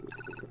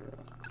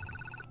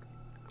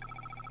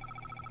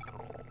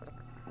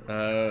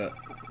 It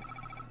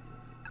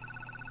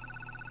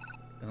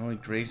only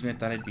grazed me. I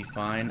thought I'd be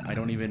fine. I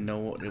don't even know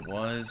what it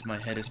was. My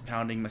head is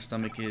pounding. My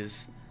stomach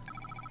is...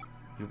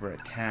 We were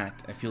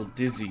attacked. I feel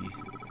dizzy.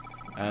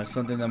 I have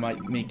something that might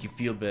make you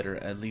feel better,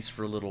 at least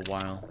for a little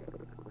while.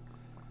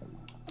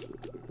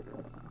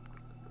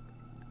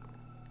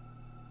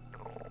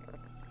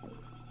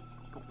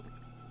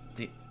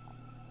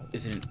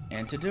 Is it an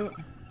antidote?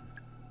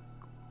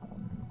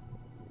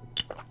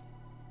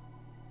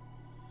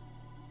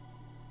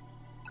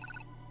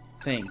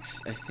 Thanks.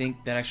 I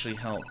think that actually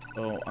helped.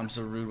 Oh, I'm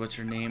so rude. What's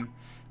your name?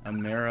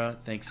 I'm Mara.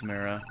 Thanks,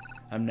 Mara.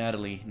 I'm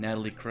Natalie.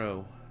 Natalie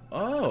Crow.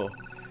 Oh!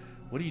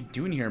 What are you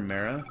doing here,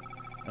 Mara?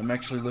 I'm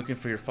actually looking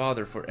for your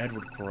father, for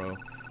Edward Crow.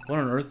 What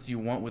on earth do you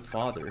want with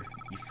father?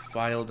 You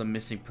filed a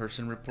missing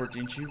person report,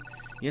 didn't you?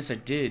 Yes, I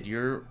did.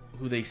 You're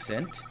who they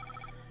sent?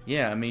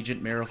 Yeah, I'm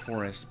Agent Mara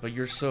Forrest. But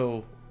you're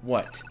so...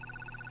 What?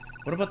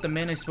 What about the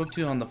man I spoke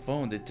to on the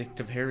phone?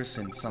 Detective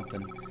Harrison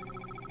something.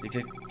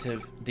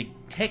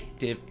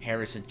 Detective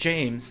Harrison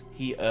James,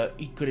 he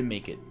couldn't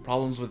make it.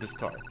 Problems with his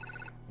car.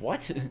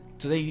 What?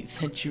 So they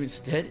sent you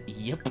instead?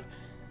 Yep.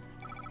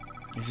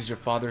 This is your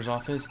father's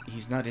office?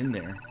 He's not in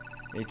there.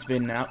 It's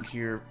been out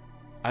here.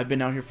 I've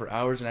been out here for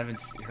hours and I haven't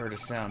heard a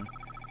sound.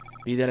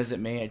 Be that as it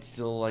may, I'd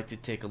still like to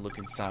take a look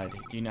inside.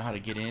 Do you know how to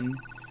get in?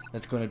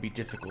 That's going to be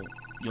difficult.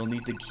 You'll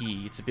need the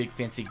key. It's a big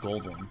fancy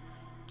gold one.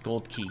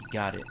 Gold key.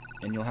 Got it.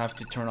 And you'll have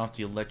to turn off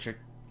the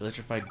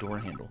electrified door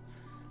handle.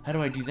 How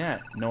do I do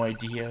that? No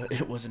idea.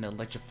 It wasn't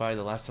electrified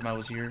the last time I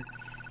was here.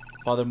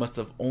 Father must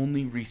have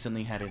only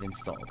recently had it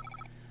installed.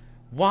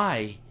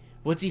 Why?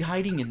 What's he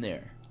hiding in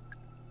there?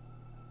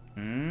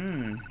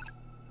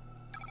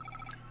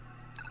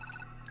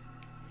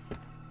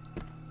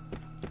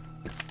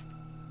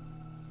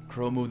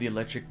 Crow moved the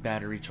electric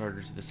battery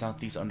charger to the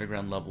southeast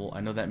underground level.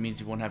 I know that means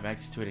you won't have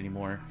access to it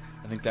anymore.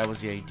 I think that was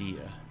the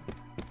idea.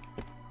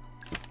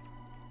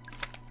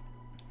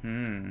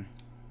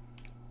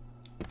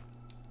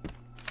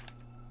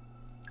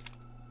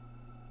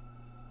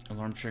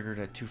 Alarm triggered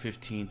at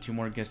 2:15. 2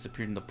 more guests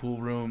appeared in the pool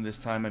room. This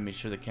time I made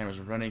sure the cameras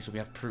were running, so we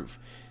have proof.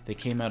 They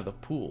came out of the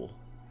pool.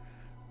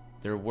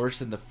 They're worse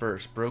than the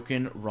first.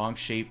 Broken, wrong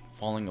shape,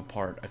 falling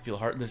apart. I feel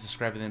heartless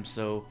describing them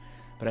so,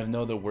 but I have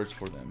no other words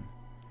for them.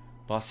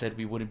 Boss said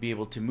we wouldn't be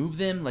able to move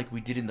them like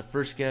we did in the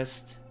first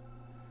guest.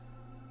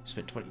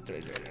 Spent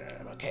 23.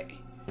 Okay.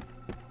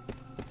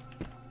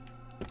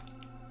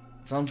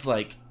 Sounds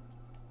like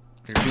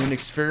they're doing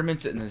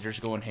experiments and they're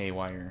just going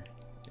haywire.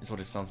 Is what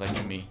it sounds like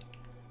to me.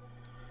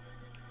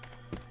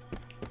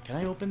 Can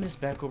I open this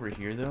back over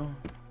here, though?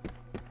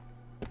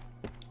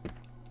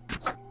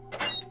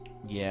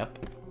 Yep.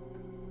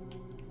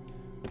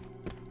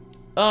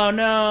 Oh,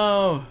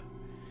 no!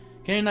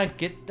 Can I not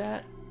get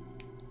that?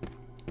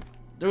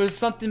 There was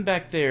something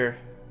back there.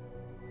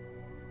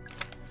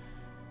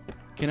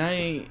 Can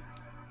I...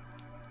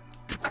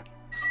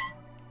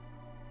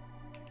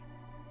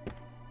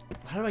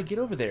 How do I get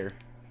over there?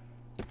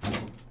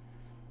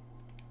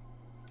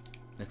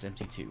 That's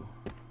empty, too.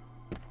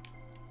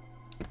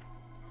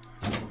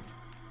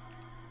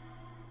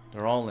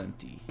 They're all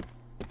empty.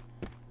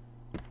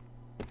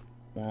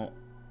 Well,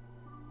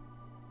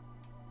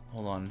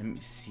 hold on. Let me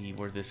see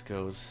where this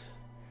goes.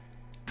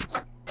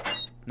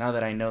 Now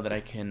that I know that I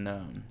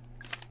can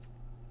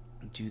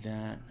do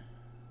that.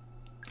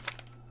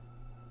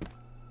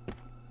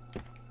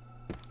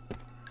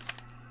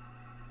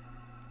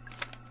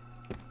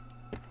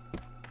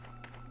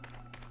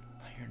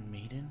 Iron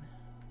Maiden?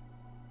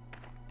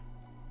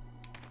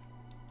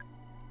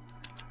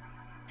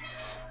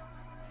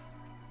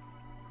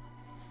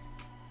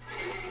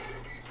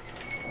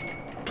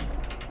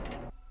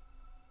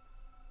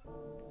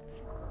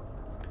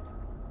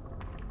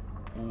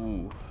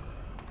 Ooh.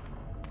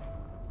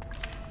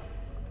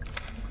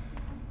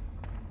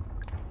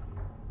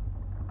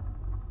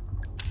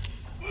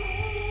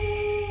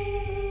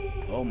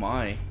 Oh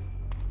my.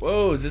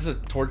 Whoa, is this a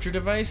torture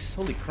device?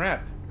 Holy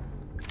crap.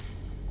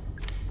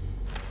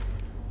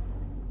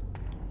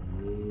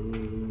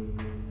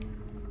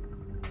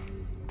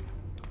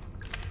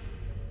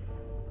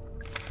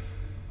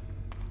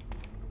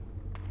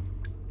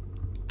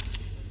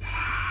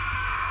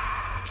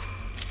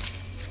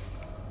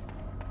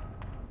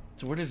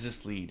 So where does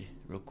this lead,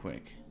 real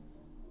quick?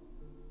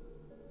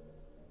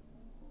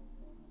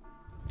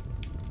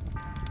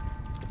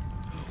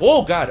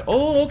 Oh god.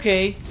 Oh,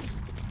 okay.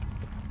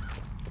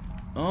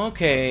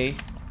 Okay.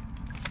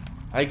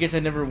 I guess I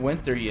never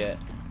went there yet.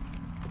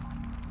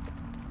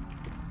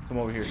 Come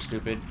over here,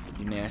 stupid.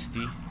 You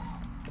nasty.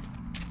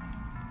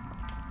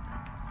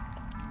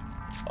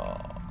 Oh.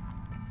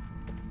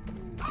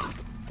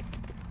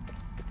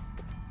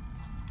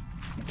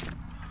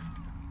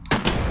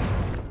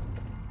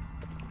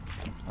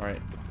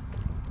 Alright.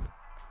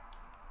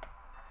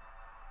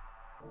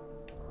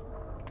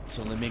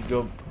 So let me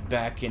go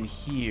back in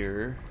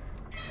here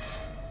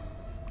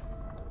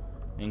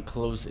and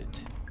close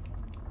it.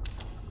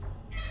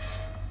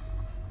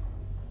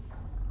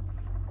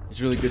 It's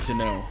really good to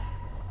know.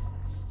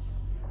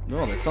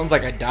 No, that sounds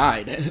like I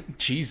died.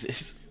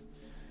 Jesus.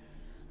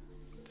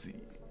 Let's see.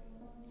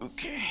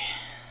 Okay.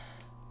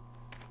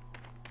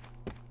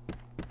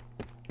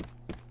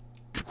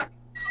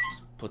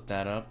 Put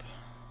that up.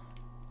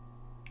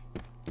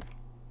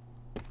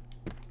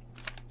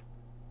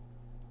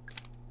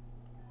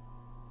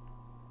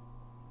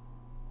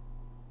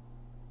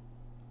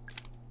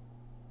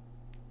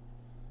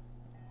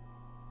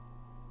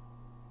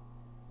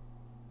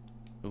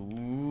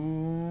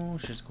 Ooh,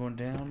 shit's going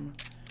down.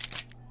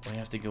 Oh, I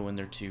have to go in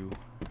there too.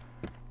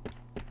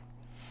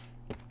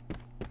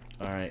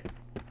 Alright.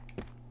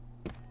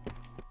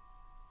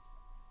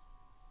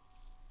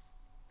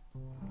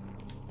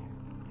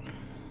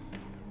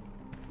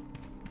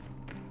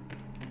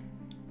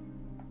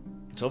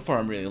 So far,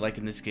 I'm really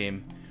liking this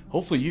game.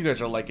 Hopefully, you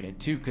guys are liking it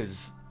too,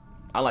 because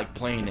I like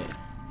playing it.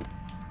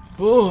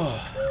 Ooh.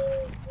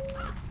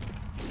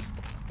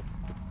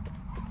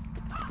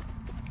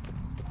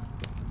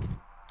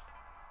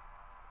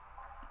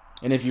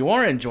 And if you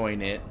are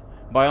enjoying it,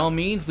 by all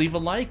means, leave a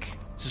like.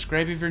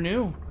 Subscribe if you're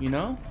new, you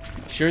know?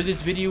 Share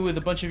this video with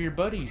a bunch of your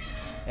buddies.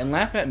 And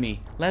laugh at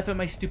me. Laugh at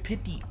my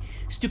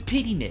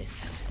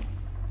stupidiness.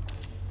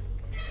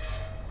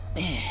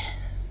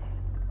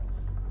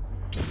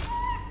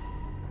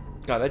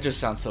 God, that just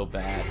sounds so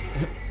bad.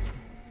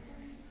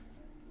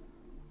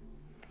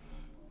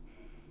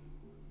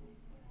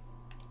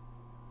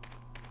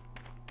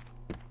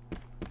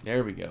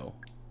 There we go.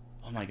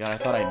 Oh my god, I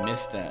thought I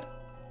missed that.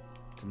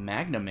 It's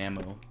Magnum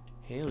ammo.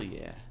 Hell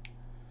yeah.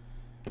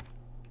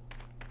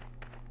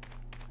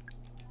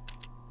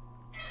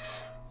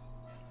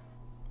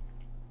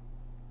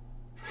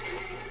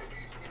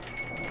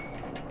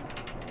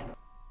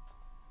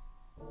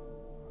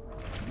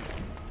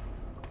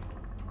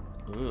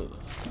 Ugh.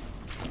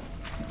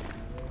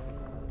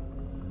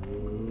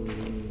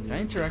 Can I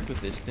interact with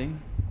this thing?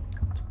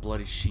 It's a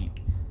bloody sheet.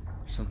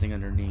 There's something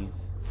underneath.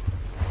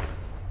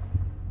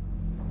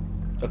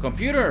 A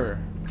computer!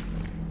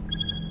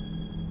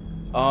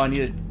 Oh, I need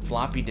a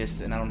floppy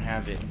disk and I don't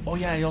have it. Oh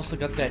yeah, I also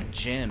got that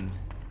gem.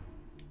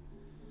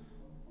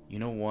 You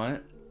know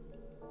what?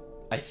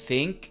 I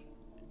think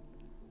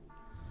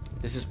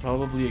this is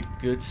probably a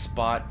good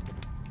spot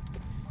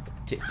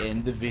to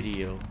end the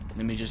video.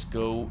 Let me just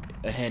go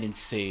ahead and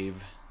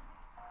save.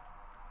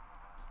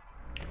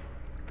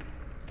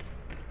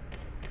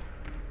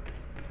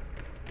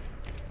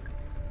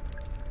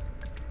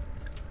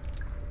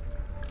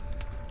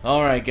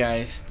 Alright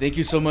guys, thank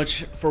you so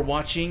much for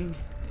watching.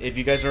 If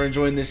you guys are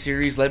enjoying this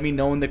series, let me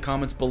know in the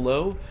comments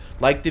below.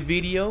 Like the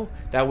video,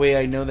 that way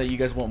I know that you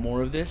guys want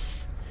more of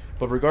this.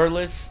 But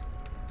regardless,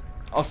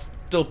 I'll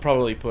still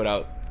probably put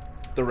out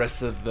the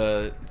rest of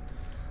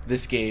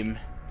this game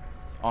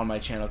on my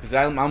channel, because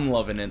I'm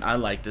loving it. I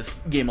like this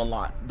game a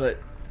lot. But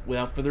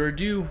without further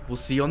ado, we'll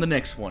see you on the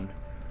next one.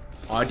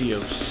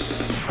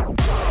 Adios.